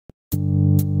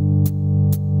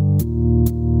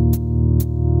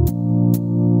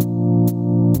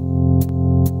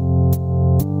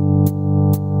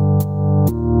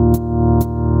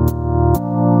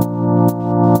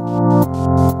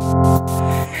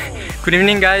Good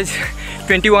evening guys.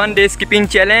 21 day skipping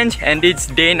challenge and it's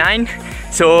day 9.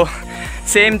 So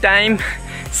same time,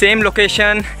 same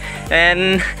location,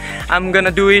 and I'm gonna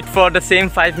do it for the same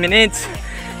 5 minutes.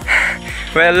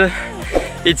 Well,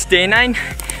 it's day 9,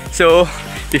 so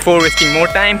before wasting more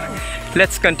time,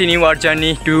 let's continue our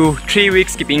journey to 3-week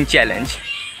skipping challenge.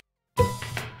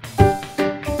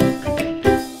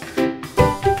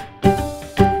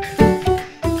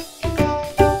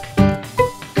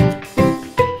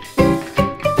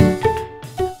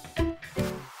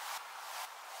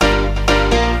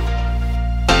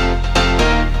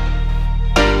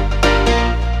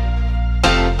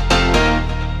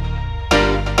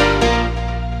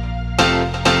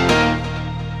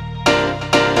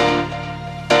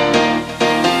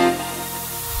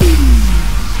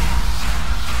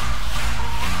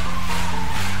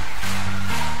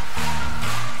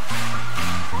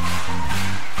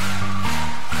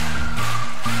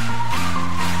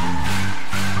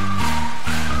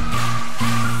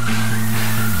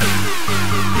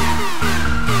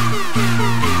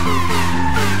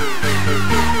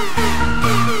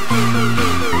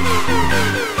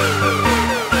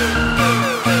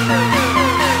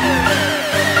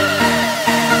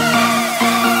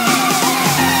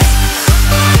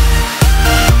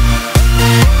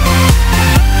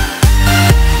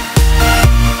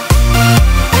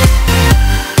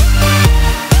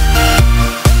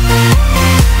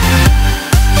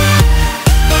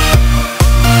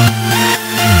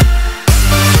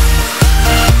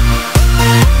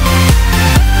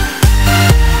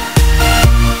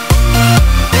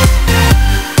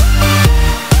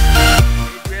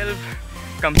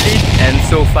 Complete, and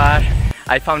so far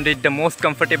I found it the most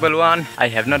comfortable one. I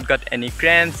have not got any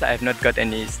cramps, I have not got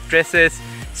any stresses,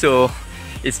 so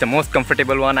it's the most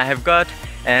comfortable one I have got.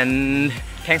 And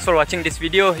thanks for watching this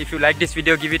video. If you like this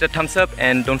video, give it a thumbs up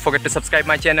and don't forget to subscribe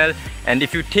my channel. And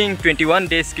if you think 21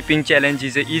 day skipping challenge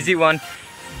is an easy one,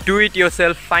 do it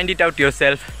yourself, find it out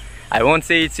yourself. I won't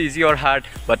say it's easy or hard,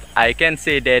 but I can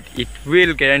say that it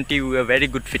will guarantee you a very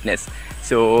good fitness.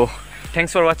 So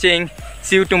thanks for watching.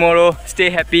 See you tomorrow.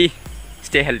 Stay happy,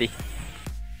 stay healthy.